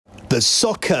The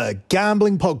Soccer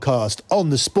Gambling Podcast on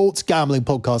the Sports Gambling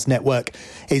Podcast Network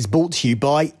is brought to you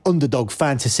by Underdog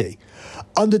Fantasy.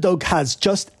 Underdog has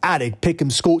just added Pick'em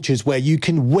Scorchers where you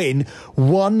can win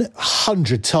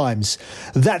 100 times.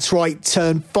 That's right,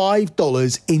 turn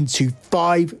 $5 into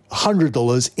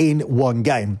 $500 in one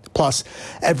game. Plus,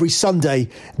 every Sunday,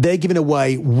 they're giving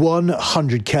away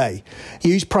 100k.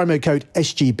 Use promo code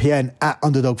SGPN at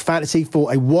Underdog Fantasy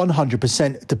for a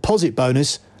 100% deposit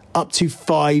bonus up to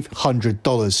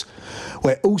 $500.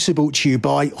 We're also brought to you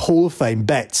by Hall of Fame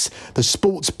Bets, the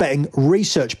sports betting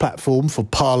research platform for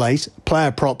parlays,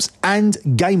 player props, and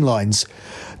game lines.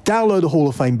 Download the Hall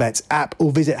of Fame Bets app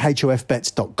or visit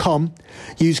hofbets.com.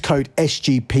 Use code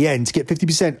SGPN to get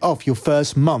 50% off your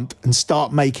first month and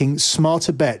start making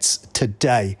smarter bets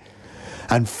today.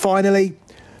 And finally,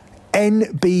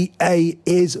 NBA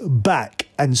is back,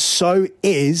 and so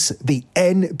is the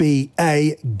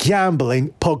NBA Gambling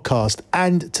Podcast.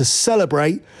 And to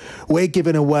celebrate, we're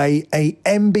giving away a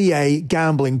NBA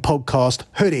Gambling Podcast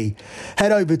hoodie.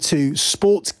 Head over to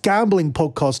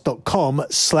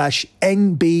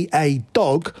sportsgamblingpodcast.com/NBA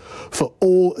dog for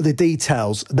all the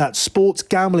details. That's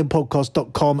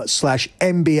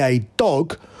sportsgamblingpodcast.com/NBA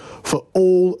dog for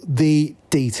all the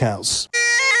details.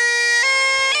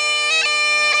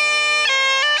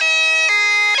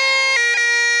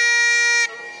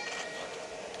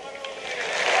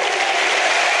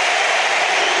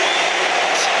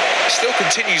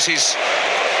 Continues his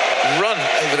run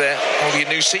over there,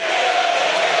 Oluwanusi.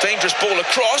 Dangerous ball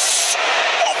across,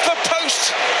 off the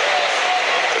post.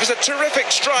 It was a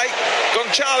terrific strike.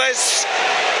 Gonçalves.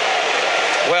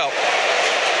 Well,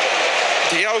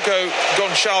 Diogo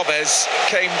Gonçalves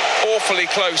came awfully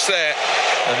close there.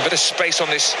 And a bit of space on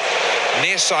this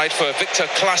near side for Victor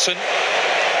Claesson.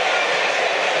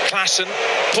 Claesson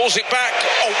pulls it back.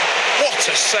 Oh, what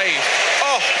a save.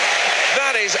 Oh,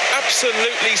 that is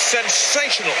absolutely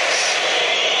sensational.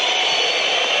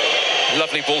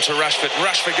 Lovely ball to Rashford.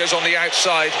 Rashford goes on the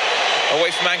outside,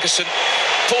 away from Ankerson.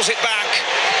 Pulls it back.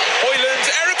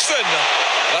 Højlund, Eriksen.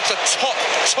 That's a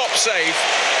top save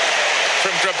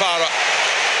from Grabara.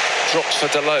 Dropped for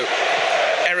Dalot.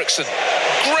 Eriksen.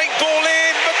 Great ball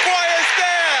in. Maguire's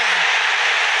there.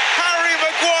 Harry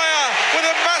Maguire with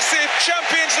a massive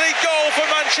Champions League goal for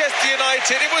Manchester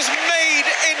United. It was made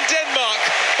in Denmark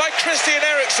by Christian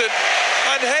Eriksen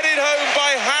and headed home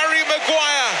by Harry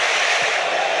Maguire.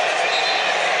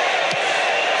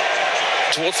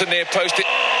 Towards the near post, it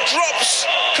drops,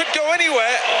 could go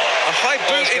anywhere. A high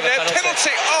boot in there,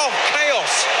 penalty. Oh,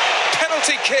 chaos.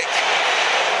 Penalty kick.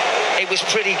 It was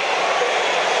pretty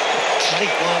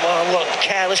well,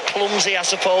 careless, clumsy, I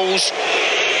suppose.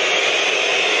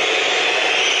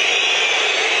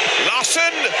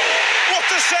 Larson, what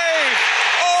a save!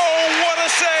 Oh, what a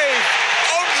save!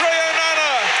 Andre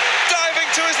Onana diving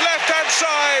to his left-hand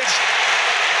side.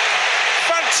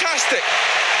 Fantastic.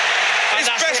 His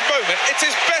best moment. It's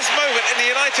his best moment in the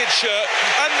United shirt,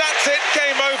 and that's it.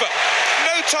 Game over.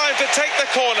 No time to take the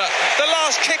corner. The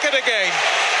last kick of the game.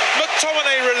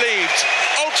 McTominay relieved.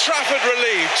 Old Trafford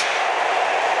relieved.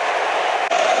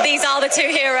 These are the two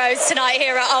heroes tonight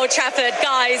here at Old Trafford.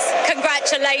 Guys,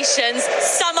 congratulations.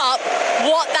 Sum up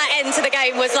what that end to the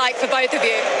game was like for both of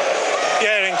you.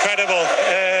 Yeah, incredible.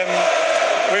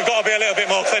 We've got to be a little bit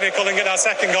more clinical and get that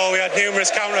second goal. We had numerous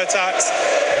counter-attacks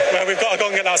where we've got to go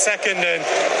and get that second, and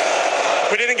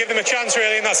we didn't give them a chance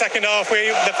really in that second half.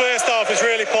 The first half was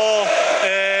really poor.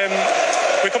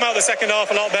 We come out the second half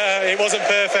a lot better. It wasn't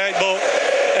perfect, but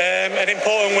an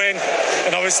important win,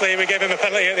 and obviously we gave him a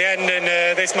penalty at the end,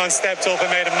 and this man stepped up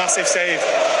and made a massive save.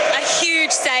 A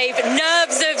huge save,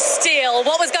 nerves of steel.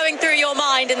 What was going through your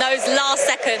mind in those last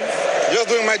seconds? Just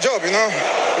doing my job, you know.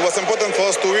 It was important for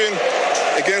us to win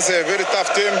against a very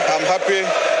tough team. I'm happy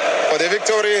for the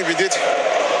victory. We did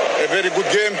a very good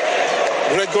game.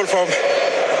 Great goal from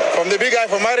the big guy,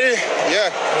 from Mari.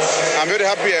 Yeah, I'm very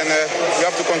happy, and we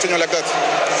have to continue like that.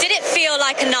 Did it feel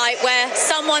like a night where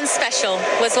someone special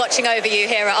was watching over you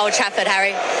here at Old Trafford,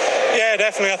 Harry? Yeah,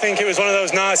 definitely. I think it was one of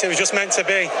those nights. It was just meant to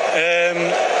be.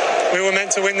 We were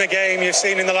meant to win the game. You've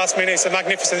seen in the last minute, it's a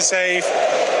magnificent save.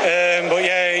 But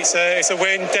yeah, it's a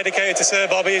win dedicated to Sir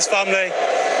Bobby, his family.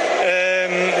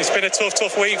 It's been a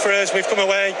tough week for us. We've come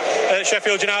away at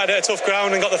Sheffield United at a tough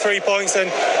ground and got the 3 points,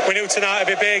 and we knew tonight would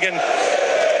be big, and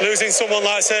losing someone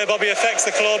like Sir Bobby affects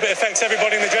the club, it affects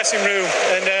everybody in the dressing room,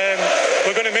 and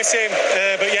we're going to miss him,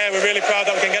 but yeah, we're really proud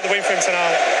that we can get the win for him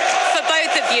tonight. For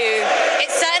both of you, it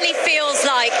certainly feels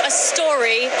like a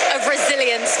story of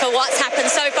resilience for what's happened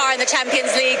so far in the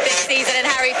Champions League this season, and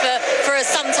Harry, for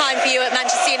some time for you at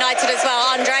Manchester United as well.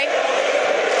 Andre?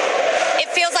 It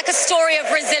feels like a story of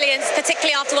resilience,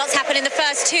 particularly after what's happened in the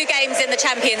first 2 games in the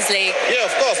Champions League. Yeah,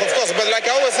 of course. But like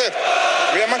I always said,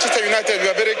 we are Manchester United. We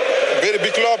are very, very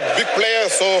big club, big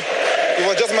players. So it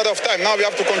was just a matter of time. Now we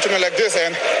have to continue like this.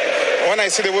 And when I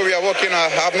see the way we are working,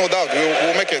 I have no doubt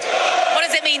we'll make it. What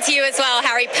does it mean to you as well,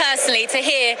 Harry, personally, to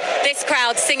hear this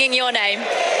crowd singing your name?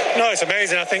 No, it's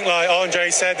amazing. I think, like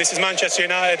Andre said, this is Manchester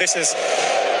United. This is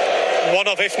one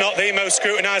of, if not the most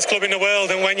scrutinised club in the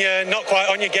world, and when you're not quite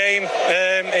on your game,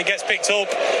 it gets picked up,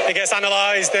 it gets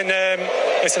analysed, and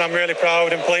listen, I'm really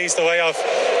proud and pleased the way I've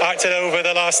acted over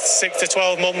the last 6 to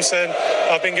 12 months, and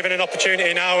I've been given an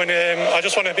opportunity now, and I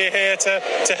just want to be here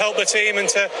to help the team and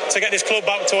to get this club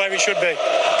back to where it should be.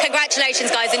 Congratulations,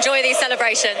 guys. Enjoy these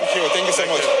celebrations. Thank you so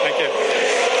much. Thank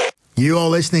you. You are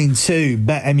listening to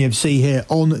BetMUFC here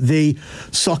on the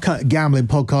Soccer Gambling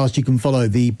Podcast. You can follow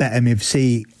the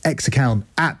BetMUFC X account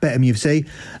at BetMUFC.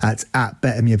 That's at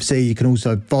BetMUFC. You can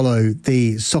also follow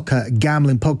the Soccer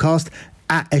Gambling Podcast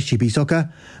at SGP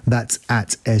Soccer. That's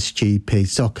at SGP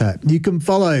Soccer. You can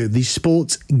follow the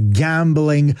Sports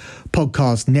Gambling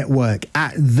Podcast Network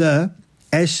at the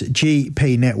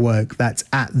SGP Network. That's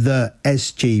at the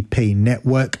SGP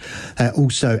Network.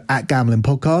 Also at Gambling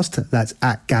Podcast. That's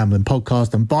at Gambling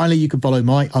Podcast. And finally, you can follow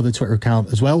my other Twitter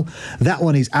account as well. That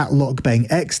one is at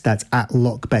LockBangX. That's at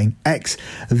LockBangX.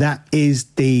 That is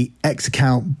the X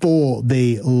account for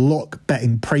the Lock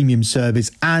Betting Premium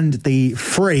service and the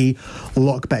free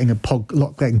Lock Betting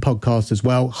podcast as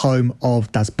well. Home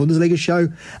of Das Bundesliga show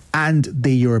and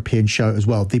the European show as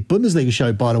well. The Bundesliga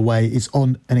show, by the way, is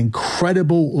on an incredible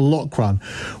lock run.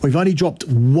 We've only dropped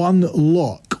 1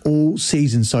 lock all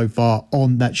season so far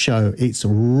on that show. It's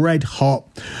red hot.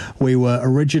 We were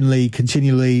originally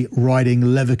continually riding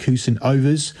Leverkusen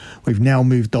overs. We've now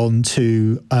moved on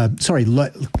to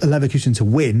Leverkusen to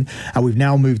win, and we've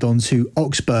now moved on to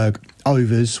Augsburg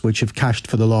overs, which have cashed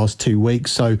for the last 2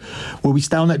 weeks. So will we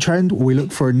stay on that trend? Will we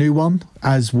look for a new one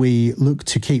as we look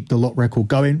to keep the lock record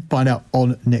going? Find out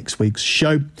on next week's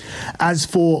show. As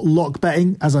for lock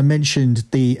betting, as I mentioned,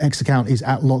 the X account is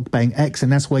at LockBangX,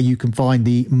 and that's where you can find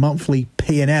the monthly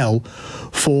P&L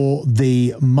for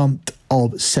the month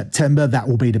of September. That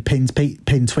will be the pinned tweet.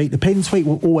 The pinned tweet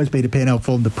will always be the P&L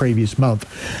from the previous month.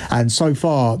 And so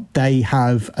far, they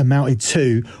have amounted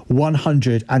to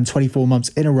 124 months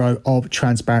in a row of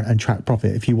transparent and tracked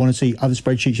profit. If you want to see other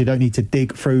spreadsheets, you don't need to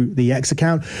dig through the X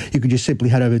account. You can just simply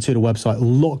head over to the website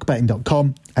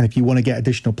lockbetting.com. And if you want to get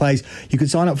additional plays, you can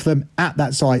sign up for them at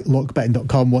that site,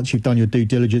 lockbetting.com, once you've done your due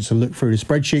diligence and look through the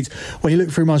spreadsheets. When you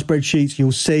look through my spreadsheets,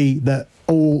 you'll see that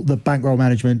all the bankroll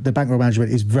management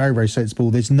is very, very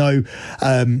sensible. There's no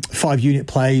 5-unit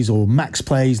plays or max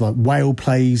plays like whale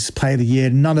plays, play of the year,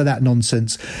 none of that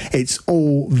nonsense. It's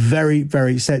all very,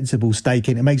 very sensible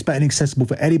staking. It makes betting accessible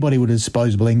for anybody with a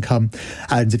disposable income.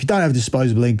 And if you don't have a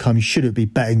disposable income, you shouldn't be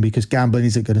betting, because gambling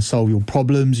isn't going to solve your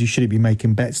problems. You shouldn't be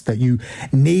making bets that you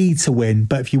need to win.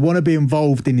 But if you want to be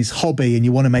involved in this hobby and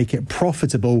you want to make it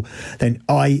profitable, then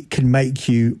I can make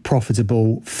you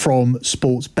profitable from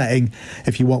sports betting.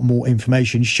 If you want more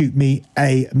information, shoot me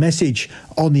a message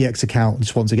on the X account.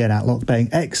 Just once again at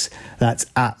LockBettingX. That's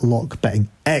at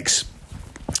LockBettingX.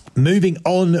 Moving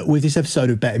on with this episode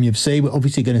of BetMUFC, we're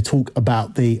obviously going to talk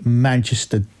about the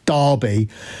Manchester derby.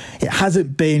 It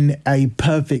hasn't been a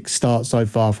perfect start so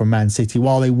far from Man City.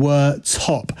 While they were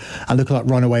top and looking like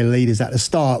runaway leaders at the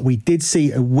start, we did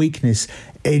see a weakness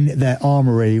in their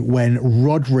armoury when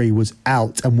Rodri was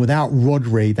out, and without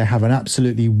Rodri they have an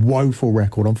absolutely woeful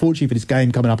record. Unfortunately for this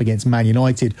game coming up against Man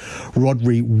United,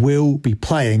 Rodri will be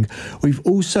playing. We've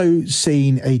also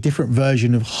seen a different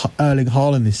version of Erling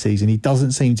Haaland this season. He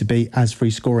doesn't seem to be as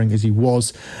free scoring as he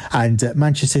was, and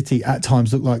Manchester City at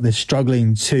times look like they're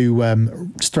struggling to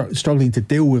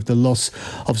deal with the loss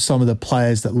of some of the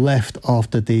players that left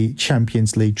after the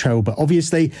Champions League treble. But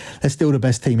obviously they're still the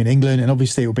best team in England, and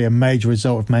obviously it will be a major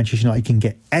result if Manchester United can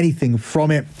get anything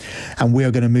from it. And we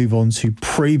are going to move on to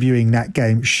previewing that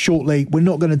game shortly. We're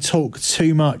not going to talk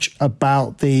too much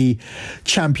about the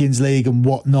Champions League and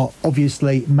whatnot.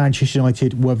 Obviously Manchester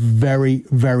United were very,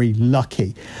 very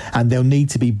lucky, and they'll need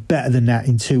to be better than that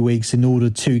in 2 weeks in order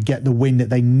to get the win that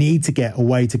they need to get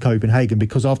away to Copenhagen,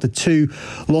 because after 2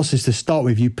 losses to start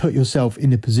with, you put yourself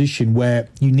in a position where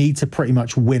you need to pretty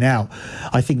much win out.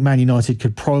 I think Man United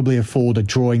could probably afford a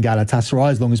draw in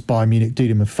Galatasaray as long as Bayern Munich do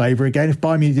them a favour again. If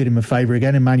Bayern Munich did him a favour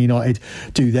again and Man United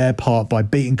do their part by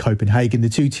beating Copenhagen, the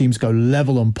two teams go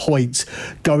level on points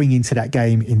going into that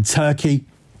game in Turkey.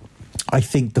 I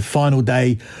think the final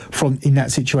day in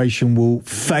that situation will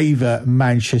favour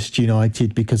Manchester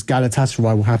United, because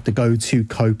Galatasaray will have to go to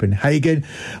Copenhagen,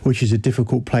 which is a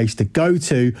difficult place to go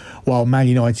to, while Man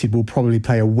United will probably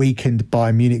play a weakened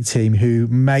Bayern Munich team who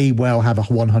may well have a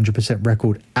 100%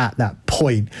 record at that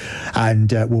point,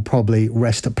 and will probably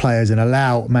rest players and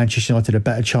allow Manchester United a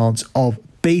better chance of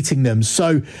beating them.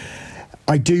 So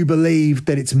I do believe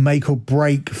that it's make or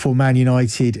break for Man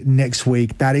United next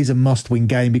week. That is a must-win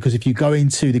game, because if you go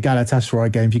into the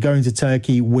Galatasaray game, if you go into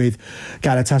Turkey with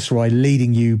Galatasaray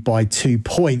leading you by 2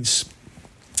 points,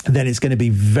 then it's going to be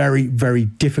very, very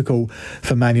difficult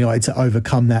for Man United to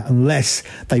overcome that unless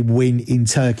they win in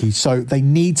Turkey. So they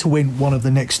need to win one of the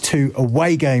next 2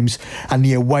 away games, and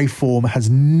the away form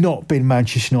has not been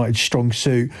Manchester United's strong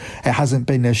suit. It hasn't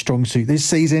been their strong suit this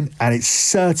season, and it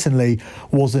certainly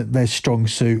wasn't their strong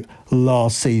suit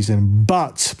last season.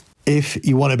 But if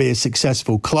you want to be a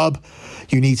successful club,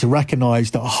 you need to recognise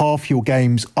that half your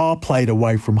games are played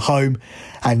away from home,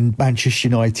 and Manchester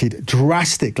United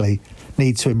drastically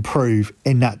need to improve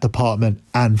in that department,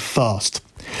 and fast.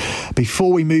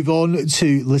 Before we move on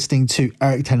to listening to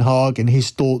Erik ten Hag and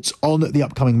his thoughts on the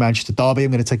upcoming Manchester derby,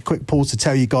 I'm going to take a quick pause to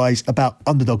tell you guys about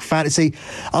Underdog Fantasy.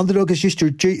 Underdog has just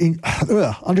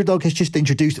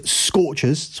introduced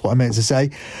Scorchers. That's what I meant to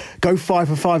say. Go 5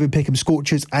 for 5 in Pick'em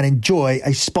Scorchers and enjoy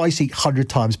a spicy 100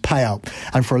 times payout.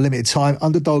 And for a limited time,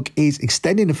 Underdog is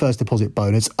extending the first deposit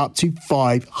bonus up to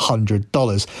 $500.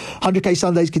 100k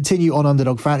Sundays continue on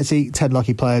Underdog Fantasy. 10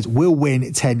 lucky players will win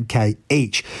 10k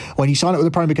each. When you sign up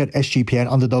with the promo code SGPN,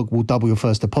 Underdog will double your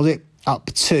first deposit up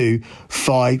to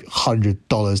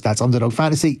 $500. That's Underdog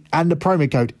Fantasy and the promo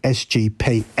code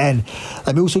SGPN.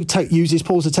 Let me also use this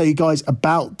pause to tell you guys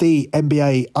about the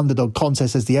NBA Underdog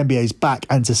contest, as the NBA is back,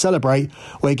 and to celebrate,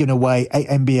 we're giving away a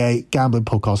NBA Gambling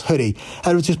Podcast hoodie.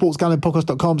 Head over to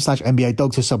sportsgamblingpodcast.com/NBA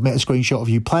Dog to submit a screenshot of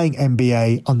you playing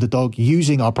NBA Underdog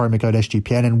using our promo code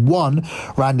SGPN, and one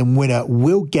random winner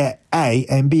will get a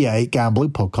NBA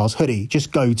Gambling Podcast hoodie.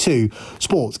 Just go to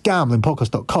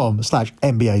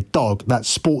sportsgamblingpodcast.com/NBA Dog.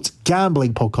 That's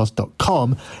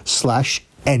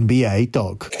sportsgamblingpodcast.com/NBA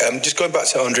Dog. Just going back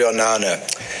to Andre Onana,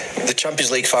 the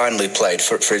Champions League final he played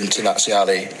for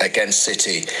Internazionale against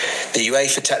City, the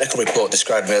UEFA technical report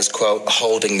described him as, quote, a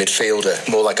holding midfielder,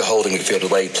 more like a holding midfielder the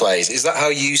way he plays. Is that how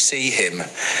you see him,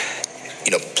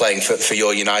 playing for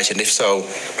your United? And if so,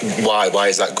 why? Why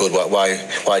is that good? Why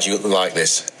do you like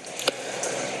this?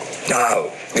 Now,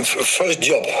 the first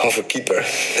job of a keeper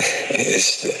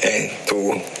is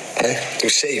to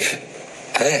save.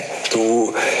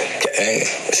 To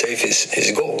save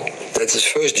his goal. That's his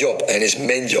first job and his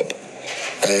main job.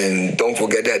 And don't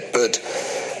forget that. But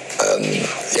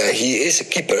he is a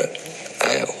keeper.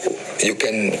 You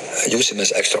can use him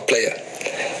as extra player.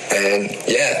 And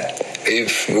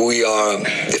if we are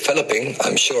developing,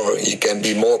 I'm sure he can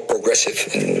be more progressive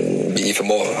and be even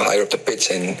more higher up the pitch,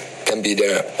 and can be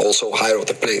there also higher up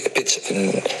the pitch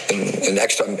and an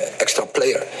extra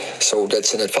player. So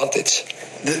that's an advantage.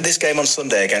 This game on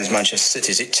Sunday against Manchester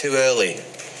City, is it too early,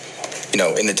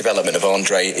 in the development of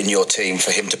Andre in your team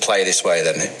for him to play this way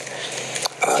then?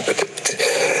 But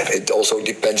it also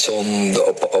depends on the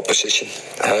opposition.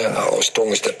 How strong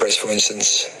is their press, for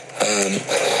instance?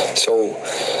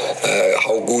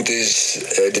 How good is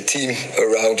the team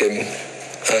around him?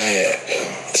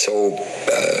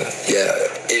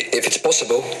 If it's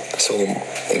possible, so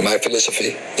in my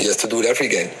philosophy, you have to do it every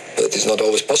game, but it's not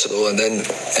always possible, and then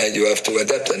you have to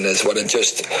adapt, and that's what I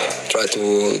just try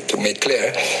to make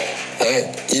clear.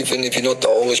 Even if you're not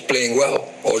always playing well,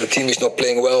 or the team is not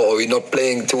playing well, or you're not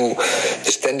playing to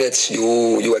the standards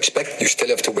you expect, you still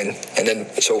have to win, and then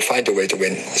so find a way to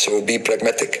win. So be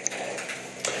pragmatic.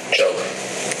 Joe.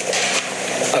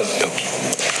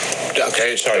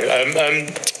 Okay, sorry.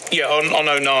 On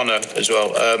Onana as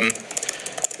well.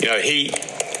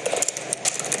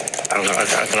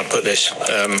 How can I put this?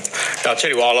 I'll tell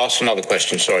you what, I'll ask another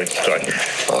question. Sorry.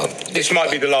 This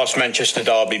might be the last Manchester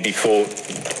derby before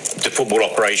the football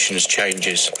operations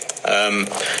changes.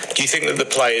 Do you think that the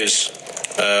players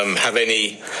have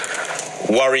any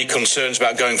worry, concerns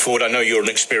about going forward? I know you're an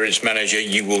experienced manager,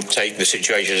 you will take the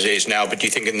situation as it is now, but do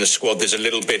you think in the squad there's a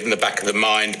little bit in the back of the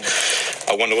mind,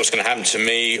 I wonder what's going to happen to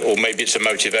me, or maybe it's a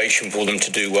motivation for them to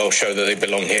do well, show that they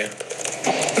belong here?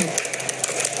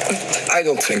 I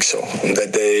don't think so.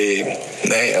 That they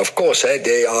of course,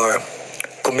 they are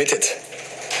committed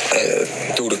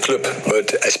to the club,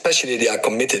 but especially they are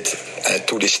committed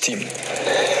to this team,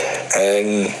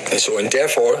 and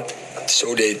therefore,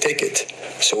 so they take it.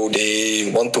 So they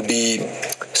want to be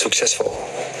successful,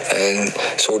 and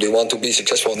so they want to be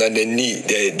successful. And then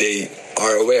they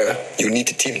are aware you need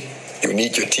a team. you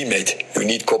need your teammate, you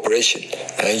need cooperation,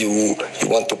 and you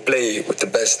want to play with the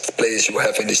best players you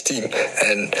have in this team.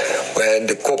 And when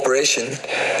the cooperation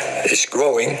is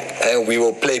growing, and we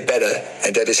will play better,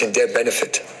 and that is in their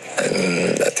benefit.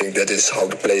 And I think that is how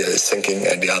the player is thinking,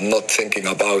 and they are not thinking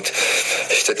about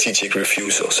strategic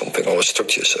reviews or something, or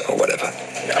structures or whatever.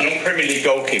 And on Premier League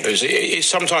goalkeepers, it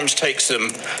sometimes takes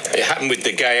them, it happened with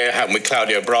De Gea, it happened with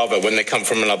Claudio Bravo, when they come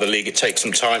from another league, it takes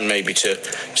some time maybe to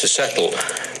settle.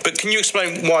 But can you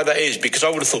explain why that is? Because I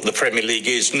would have thought the Premier League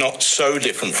is not so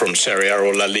different from Serie A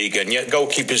or La Liga, and yet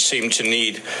goalkeepers seem to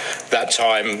need that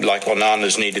time, like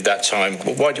Onana's needed that time.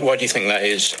 Why do you think that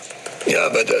is? Yeah,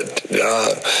 but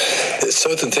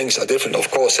certain things are different, of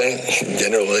course. In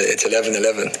general, it's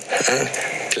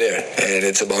 11-11, clear, and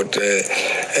it's about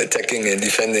attacking and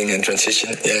defending and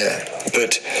transition. Yeah,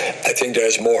 but I think there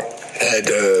is more.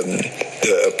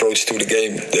 The approach to the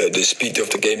game, the speed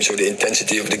of the game, so the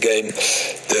intensity of the game,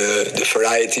 the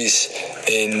varieties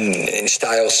in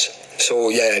styles. So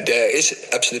yeah, there is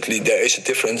a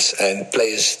difference, and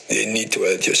players, they need to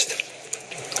adjust.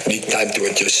 Need time to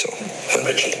adjust. So,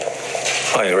 Richard.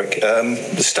 Hi, Eric.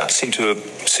 The stats seem to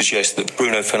suggest that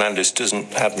Bruno Fernandes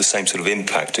doesn't have the same sort of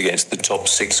impact against the top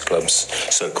six clubs,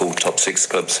 so-called top six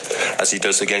clubs, as he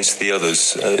does against the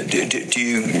others. Do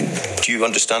you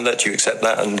understand that? Do you accept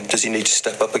that? And does he need to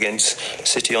step up against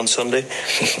City on Sunday?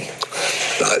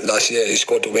 Last year he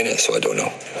scored the winner, so I don't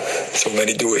know. So when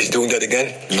he's doing that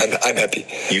again, I'm happy.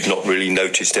 You've not really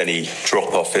noticed any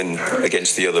drop-off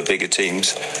against the other bigger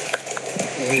teams?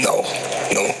 No.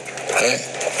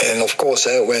 And of course,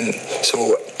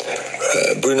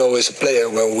 Bruno is a player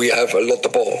when we have a lot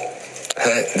of ball,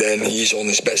 then he's on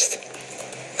his best.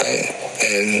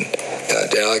 And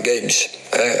there are games,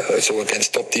 so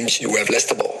against top teams you have less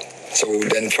the ball. So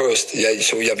then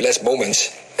so you have less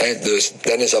moments. Then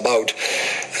it's about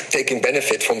taking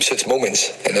benefit from such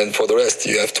moments, and then for the rest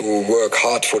you have to work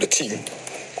hard for the team.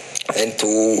 And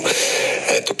to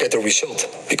get a result,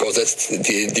 because that's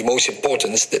the most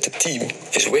important, that the team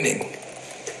is winning.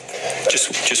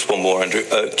 Just one more, Andrew.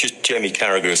 Just Jamie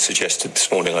Carragher suggested this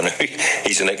morning, I know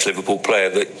he's an ex-Liverpool player,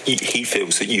 that he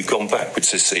feels that you've gone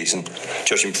backwards this season.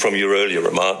 Judging from your earlier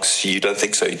remarks, you don't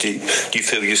think so. Do you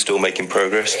feel you're still making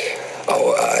progress?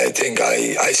 Oh, I think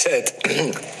I said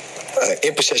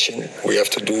in possession we have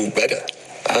to do better.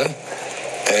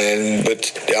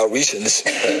 But there are reasons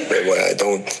where I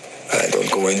don't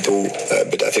go into,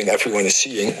 but I think everyone is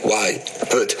seeing why.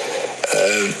 But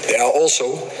there are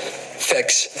also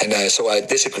facts, and so I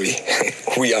disagree.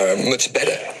 We are much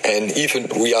better, and even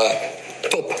we are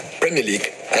top Premier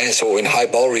League. And so in high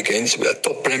ball regains, we are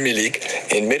top Premier League.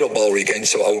 In middle ball regains,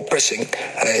 so our pressing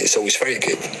is always very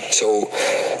good. So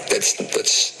that's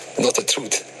not the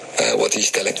truth. What he's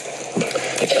telling.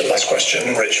 Last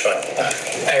question, Rich.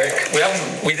 Eric,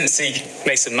 we didn't see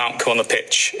Mason Mount come on the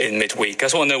pitch in midweek. I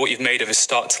just want to know what you've made of his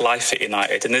start to life at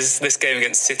United, and is this game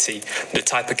against City the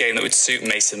type of game that would suit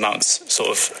Mason Mount's sort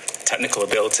of technical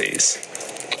abilities?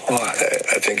 Well,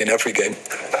 I think in every game,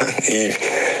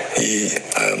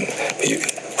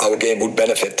 our game would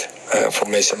benefit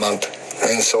from Mason Mount.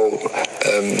 And so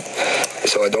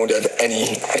I don't have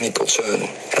any concern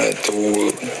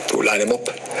to line him up.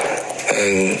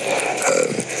 And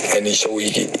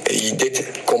he did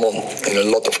come on in a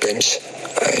lot of games.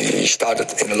 He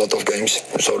started in a lot of games.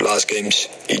 So last games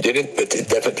he didn't, but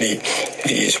he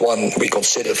is one we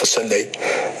consider for Sunday.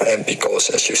 And because,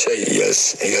 as you say, he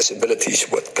has abilities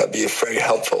what can be very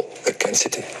helpful against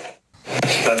City.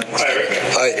 Hi, Eric.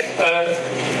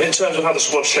 Hi. In terms of how the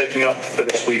squad's shaping up for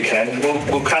this weekend,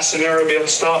 will Casemiro be able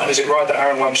to start? And is it right that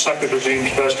Aaron Wan-Bissaka resumed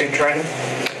first team training?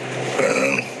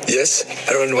 Yes,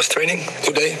 Aaron was training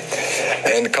today,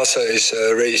 and Casa is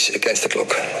raised against the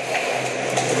clock.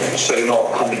 So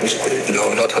not 100%?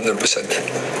 No, not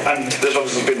 100%. And there's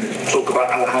obviously been talk about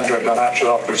Alejandro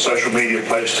Garnacho after a social media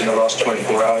post in the last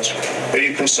 24 hours. Are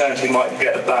you concerned he might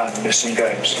get a ban and miss some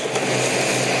games?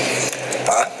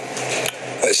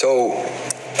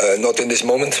 Not in this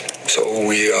moment. So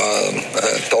we are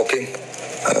talking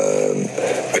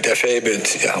with FA,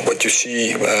 but yeah, what you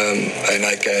see, and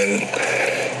I can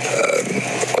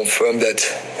confirm that,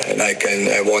 and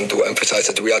I want to emphasize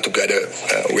that we are together,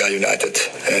 we are united,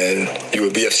 and you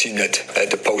will have seen that at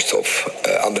the post of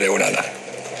Andre Onana.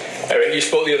 Eric, you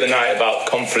spoke the other night about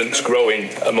confidence growing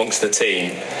amongst the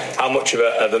team. How much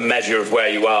of a measure of where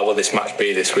you are will this match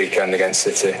be this weekend against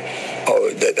City?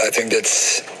 I think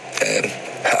that's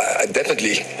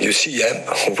definitely. You see,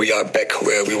 we are back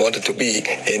where we wanted to be.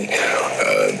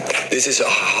 This is a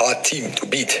hard team to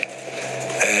beat,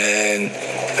 and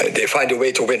they find a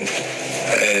way to win.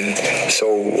 And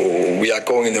so we are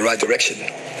going in the right direction.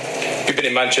 You've been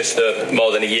in Manchester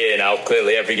more than a year now.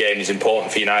 Clearly every game is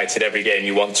important for United, every game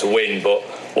you want to win, but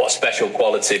what special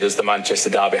quality does the Manchester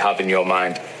derby have in your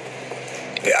mind?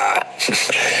 Yeah,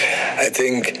 I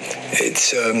think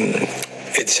it's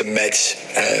a match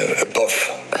above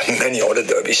many other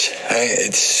derbies.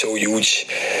 It's so huge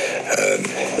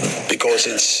because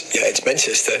it's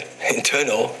Manchester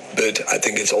internal, but I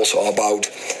think it's also about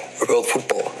world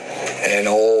football, and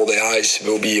all the eyes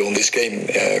will be on this game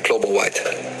global-wide.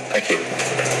 Thank you.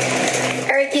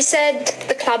 Eric, you said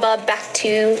the club are back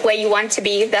to where you want to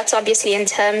be. That's obviously in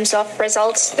terms of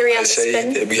results, 3 on the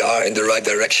spin. We are in the right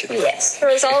direction. Yes,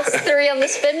 results, 3 on the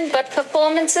spin, but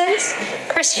performances?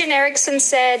 Christian Eriksen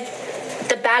said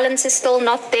the balance is still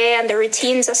not there and the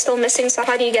routines are still missing, so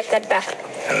how do you get that back?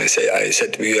 I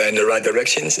said we are in the right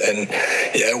directions, and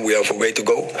we have a way to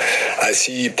go. I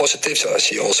see positives, I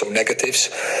see also negatives.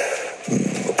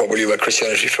 Probably what Christian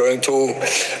is referring to.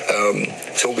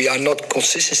 So we are not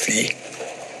consistently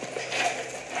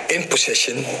in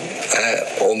possession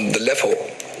on the level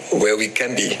where we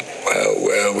can be,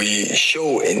 where we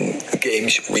show in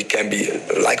games we can be,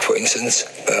 like for instance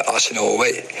Arsenal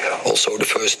away, also the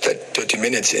first 30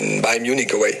 minutes in Bayern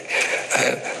Munich away.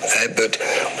 But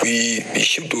we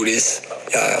should do this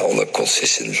on a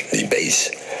consistently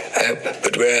base.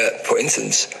 But where, for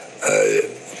instance,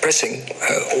 pressing,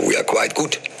 we are quite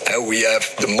good. We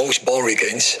have the most ball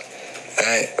regains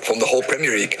from the whole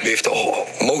Premier League. We have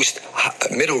the most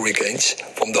middle regains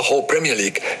from the whole Premier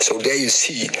League. So there you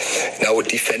see in our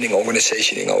defending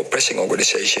organization, in our pressing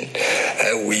organization,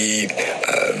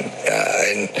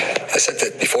 and I said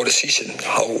that before the season,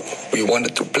 how we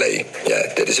wanted to play.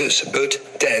 Yeah, that is us. But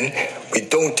then we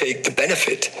don't take the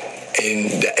benefit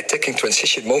in the attacking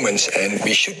transition moments, and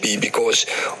we should be, because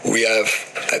we have,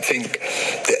 I think,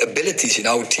 the abilities in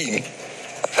our team,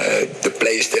 the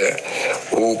players there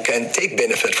who can take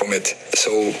benefit from it.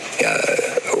 So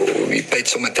we paid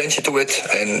some attention to it,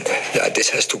 and this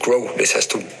has to grow, this has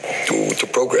to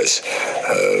progress.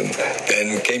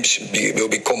 Then games will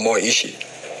become more easy.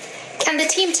 Can the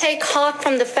team take heart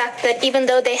from the fact that even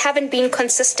though they haven't been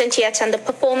consistent yet and the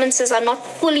performances are not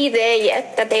fully there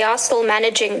yet, that they are still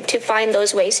managing to find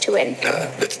those ways to win?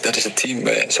 That is a team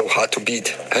so hard to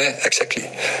beat. Exactly.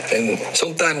 And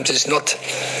sometimes it's not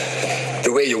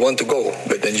the way you want to go,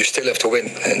 but then you still have to win.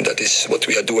 And that is what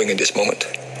we are doing in this moment.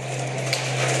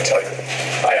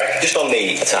 Just on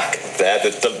the attack there,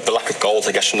 the lack of goals,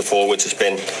 I guess, from the forwards has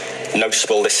been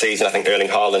noticeable this season. I think Erling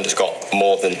Haaland has got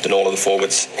more than all of the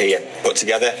forwards here put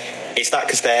together. Is that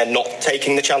because they're not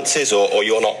taking the chances, or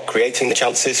you're not creating the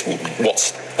chances?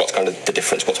 What's kind of the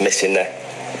difference? What's missing there?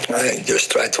 I just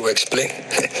try to explain.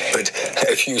 But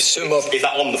if you sum up... Is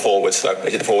that on the forwards, though?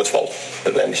 Is it the forwards' fault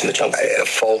that they're missing the chances?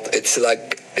 Fault. It's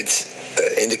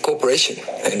in the cooperation,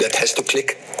 and that has to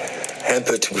click.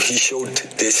 But we showed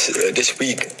this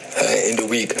week, in the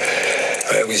week,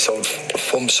 we saw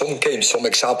from some games, some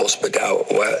examples, but there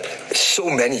were so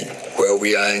many where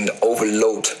we are in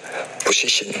overload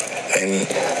position and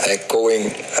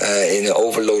going in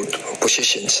overload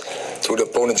positions to the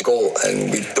opponent's goal,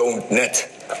 and we don't net,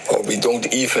 or we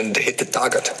don't even hit the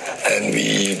target, and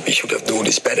we should have done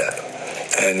this better.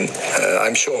 And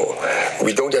I'm sure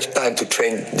we don't have time to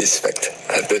train this fact,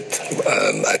 but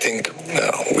I think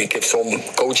we give some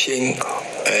coaching,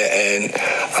 and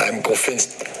I'm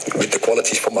convinced with the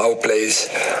qualities from our players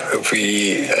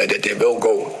that they will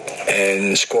go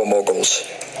and score more goals.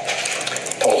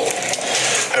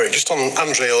 Eric, just on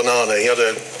Andre Onana, he had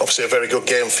obviously a very good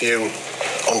game for you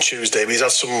on Tuesday, but he's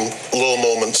had some low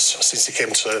moments since he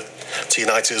came to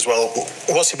United as well.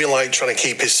 What's he been like trying to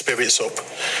keep his spirits up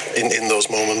in those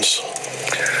moments?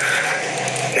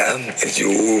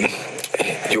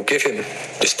 You give him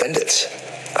the standards,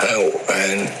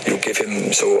 and you give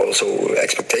him also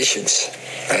expectations,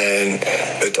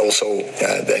 but also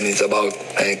then it's about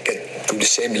get to the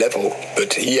same level.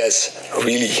 But he has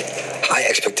really high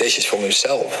expectations from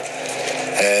himself,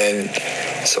 and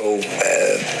so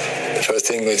the first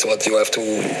thing is what you have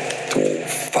to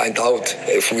find out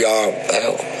if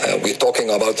we're talking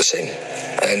about the same,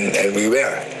 and we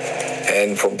were,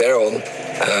 and from there on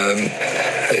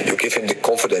you give him the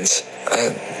confidence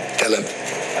and tell him,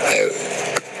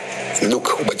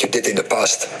 look what you did in the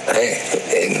past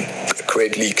in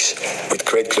great leagues with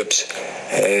great clubs,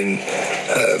 and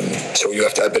so you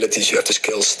have the abilities, you have the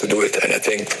skills to do it. And I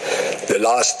think the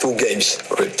last 2 games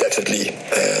were definitely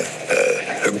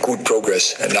a good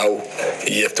progress, and now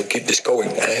you have to keep this going.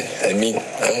 I mean,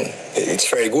 it's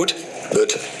very good,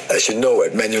 but as you know,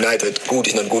 at Man United, good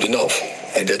is not good enough,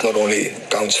 and that not only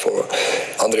counts for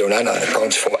Andre Onana, it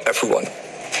counts for everyone.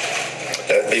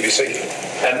 BBC.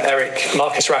 Eric,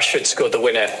 Marcus Rashford scored the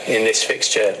winner in this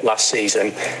fixture last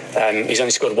season. He's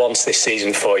only scored once this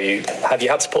season for you. Have you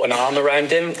had to put an arm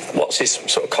around him? What's his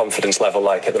sort of confidence level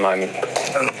like at the moment?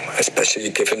 Especially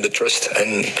give him the trust,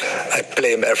 and I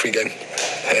play him every game.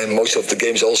 And most of the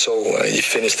games also, he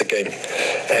finished the game.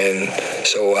 And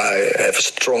so I have a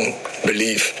strong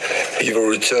belief he will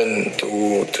return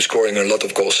to scoring a lot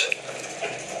of goals.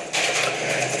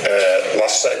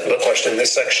 Last question in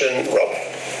this section, Rob.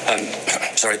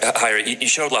 Hi, Eric. You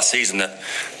showed last season that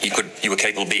you were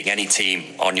capable of beating any team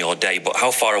on your day, but how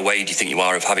far away do you think you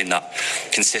are of having that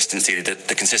consistency,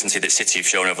 the consistency that City have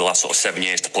shown over the last sort of 7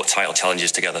 years to put title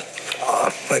challenges together?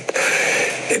 But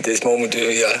at this moment,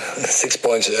 we are 6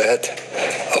 points ahead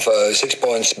of 6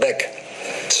 points back.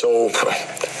 So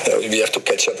we have to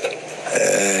catch up.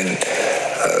 And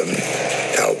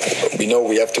we know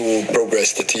we have to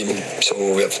progress the team, so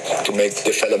we have to make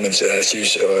developments. As you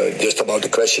just about the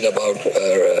question about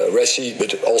Resi,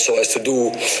 but it also has to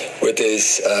do with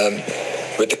his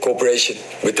with the cooperation,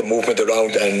 with the movement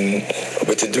around, and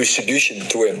with the distribution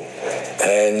to him.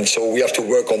 And so we have to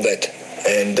work on that,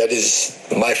 and that is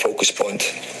my focus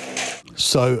point.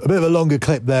 So a bit of a longer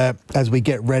clip there as we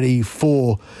get ready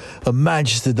for a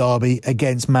Manchester derby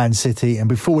against Man City. And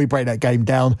before we break that game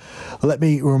down, let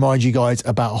me remind you guys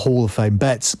about Hall of Fame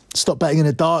bets. Stop betting in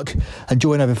the dark and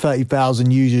join over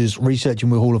 30,000 users researching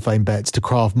with Hall of Fame bets to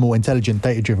craft more intelligent,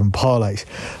 data-driven parlays.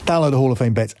 Download the Hall of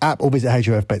Fame bets app or visit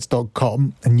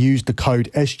hofbets.com and use the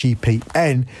code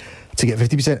SGPN to get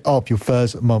 50% off your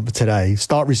first month today.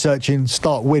 Start researching,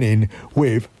 start winning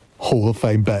with Hall of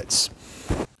Fame bets.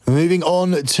 Moving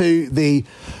on to the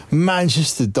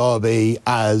Manchester derby,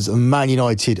 as Man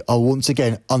United are once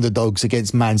again underdogs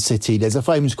against Man City. There's a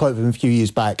famous quote from a few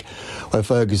years back where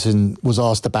Ferguson was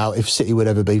asked about if City would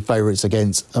ever be favourites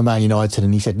against Man United,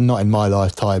 and he said, not in my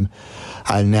lifetime.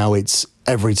 And now it's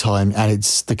every time, and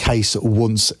it's the case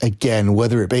once again,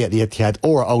 whether it be at the Etihad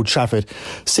or at Old Trafford.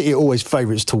 City are always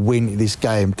favourites to win this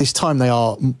game. This time they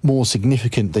are more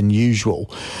significant than usual.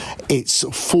 It's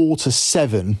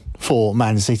 4-7 for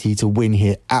Man City to win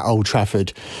here at Old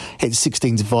Trafford. It's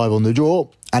 16-5 on the draw,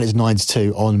 and it's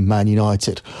 9-2 on Man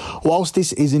United. Whilst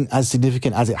this isn't as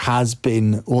significant as it has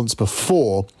been once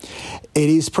before, it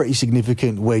is pretty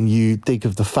significant when you think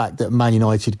of the fact that Man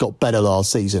United got better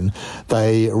last season.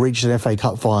 They reached an FA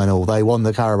Cup final, they won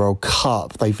the Carabao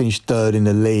Cup, they finished third in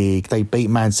the league, they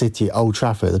beat Man City at Old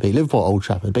Trafford, they beat Liverpool at Old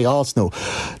Trafford, beat Arsenal,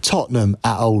 Tottenham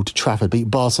at Old Trafford, beat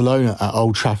Barcelona at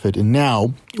Old Trafford, and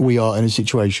now we are in a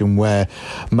situation where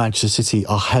Manchester City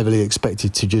are heavily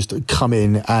expected to just come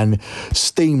in and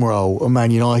steamroll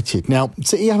Man United. Now,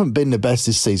 City haven't been the best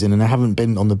this season, and they haven't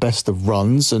been on the best of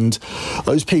runs, and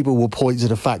those people will point to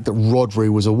the fact that Rodri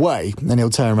was away, and they'll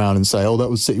turn around and say, oh, that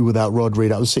was City without Rodri,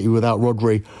 that was City without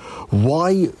Rodri.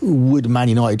 Why would Man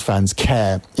United fans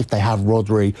care if they have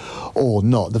Rodri or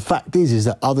not? The fact is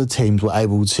that other teams were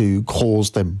able to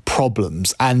cause them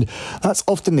problems, and that's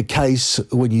often the case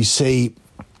when you see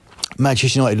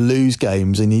Manchester United lose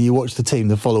games and you watch the team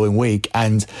the following week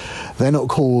and they're not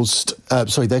caused,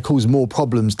 they cause more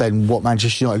problems than what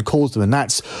Manchester United caused them, and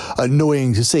that's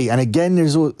annoying to see. And again,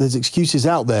 there's excuses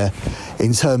out there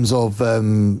in terms of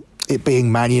it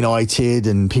being Man United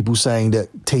and people saying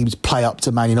that teams play up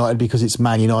to Man United because it's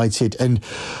Man United, and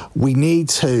we need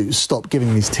to stop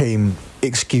giving this team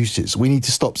excuses. We need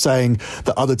to stop saying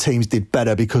that other teams did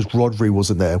better because Rodri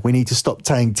wasn't there. We need to stop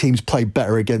saying teams play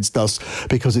better against us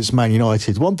because it's Man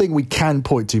United. One thing we can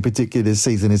point to, particularly this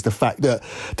season, is the fact that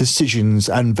decisions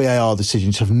and VAR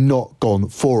decisions have not gone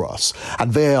for us.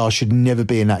 And VAR should never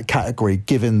be in that category,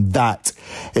 given that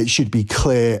it should be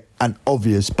clear and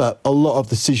obvious. But a lot of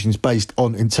decisions based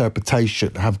on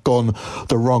interpretation have gone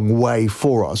the wrong way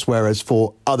for us, whereas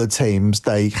for other teams,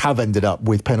 they have ended up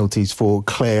with penalties for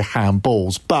clear handballs.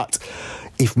 But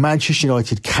if Manchester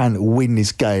United can win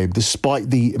this game, despite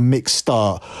the mixed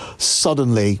start,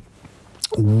 suddenly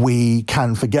we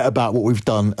can forget about what we've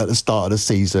done at the start of the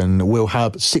season. We'll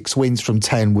have 6 wins from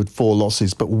 10 with 4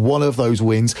 losses, but one of those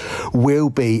wins will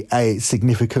be a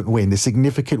significant win. The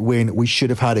significant win we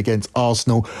should have had against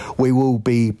Arsenal. We will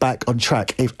be back on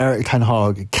track if Erik ten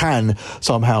Hag can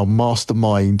somehow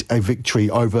mastermind a victory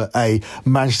over a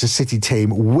Manchester City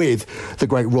team with the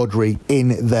great Rodri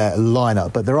in their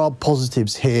lineup. But there are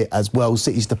positives here as well.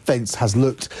 City's defence has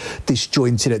looked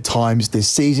disjointed at times this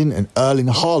season, and Erling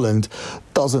Haaland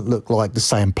doesn't look like the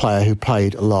same player who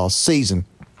played last season.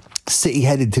 City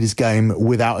headed to this game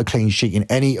without a clean sheet in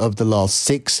any of the last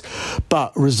 6,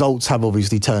 but results have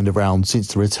obviously turned around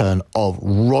since the return of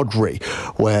Rodri,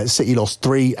 where City lost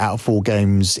 3 out of 4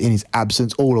 games in his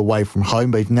absence, all away from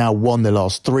home. They've now won their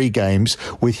last 3 games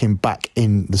with him back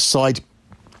in the side.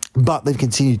 But they've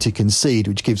continued to concede,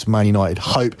 which gives Man United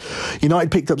hope.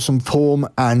 United picked up some form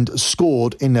and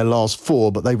scored in their last 4,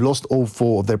 but they've lost all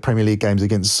 4 of their Premier League games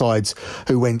against sides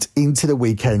who went into the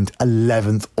weekend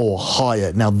 11th or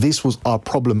higher. Now, this was our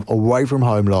problem away from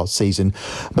home last season,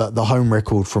 but the home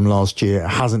record from last year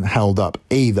hasn't held up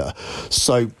either.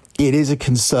 So it is a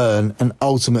concern, and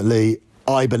ultimately,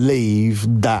 I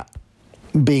believe that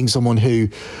being someone who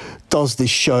does this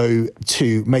show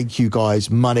to make you guys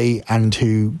money and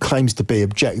who claims to be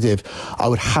objective, I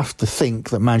would have to think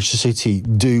that Manchester City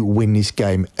do win this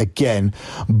game again.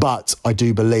 But I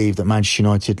do believe that Manchester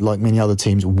United, like many other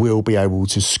teams, will be able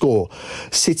to score.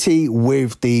 City,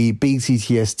 with the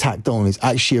BTTS tacked on, is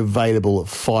actually available at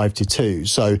 5-2.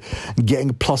 So getting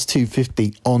a plus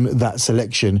 250 on that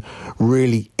selection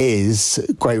really is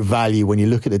great value when you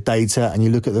look at the data and you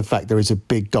look at the fact there is a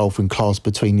big gulf in class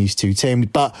between these two teams.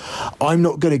 But I'm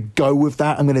not going to go with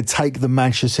that. I'm going to take the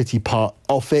Manchester City part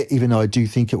off it, even though I do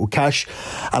think it will cash.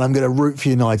 And I'm going to root for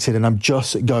United, and I'm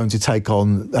just going to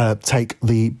take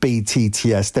the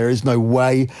BTTS. There is no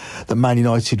way that Man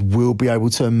United will be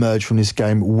able to emerge from this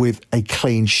game with a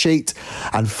clean sheet.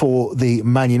 And for the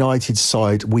Man United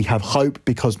side, we have hope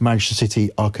because Manchester City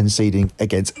are conceding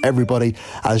against everybody,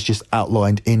 as just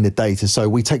outlined in the data. So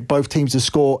we take both teams to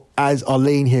score as our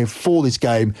lean here for this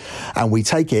game, and we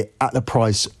take it at the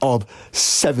price of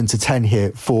 7-10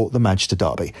 here for the Manchester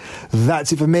Derby.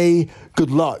 That's it for me. Good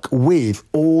luck with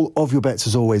all of your bets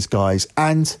as always, guys,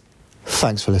 and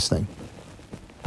thanks for listening.